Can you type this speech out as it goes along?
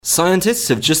Scientists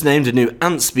have just named a new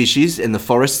ant species in the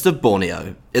forests of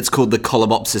Borneo. It's called the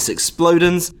Colobopsis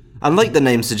explodens, and like the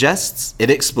name suggests, it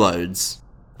explodes.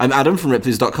 I'm Adam from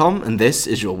Ripley's.com, and this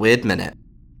is your Weird Minute.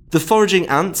 The foraging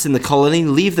ants in the colony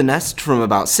leave the nest from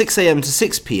about 6 AM to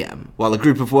 6 PM, while a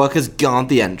group of workers guard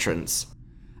the entrance.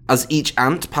 As each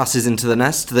ant passes into the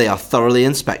nest, they are thoroughly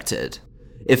inspected.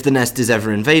 If the nest is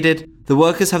ever invaded, the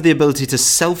workers have the ability to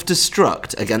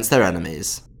self-destruct against their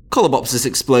enemies. Colobopsis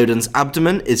explodens'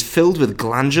 abdomen is filled with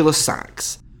glandular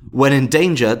sacs. When in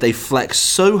danger, they flex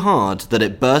so hard that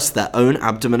it bursts their own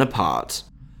abdomen apart.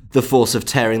 The force of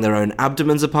tearing their own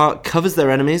abdomens apart covers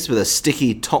their enemies with a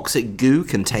sticky, toxic goo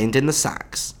contained in the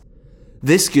sacs.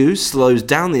 This goo slows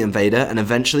down the invader and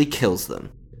eventually kills them.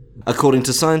 According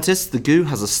to scientists, the goo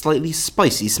has a slightly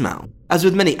spicy smell. As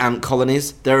with many ant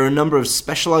colonies, there are a number of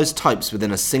specialized types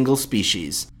within a single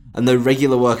species, and though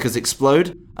regular workers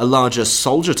explode, a larger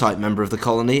soldier-type member of the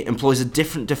colony employs a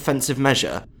different defensive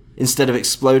measure. Instead of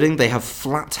exploding, they have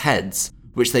flat heads,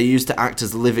 which they use to act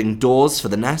as living doors for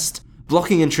the nest,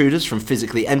 blocking intruders from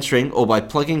physically entering or by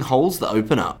plugging holes that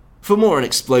open up. For more on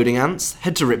exploding ants,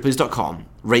 head to Ripley's.com,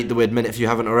 rate the Weird Minute if you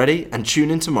haven't already, and tune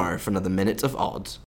in tomorrow for another Minute of Odd.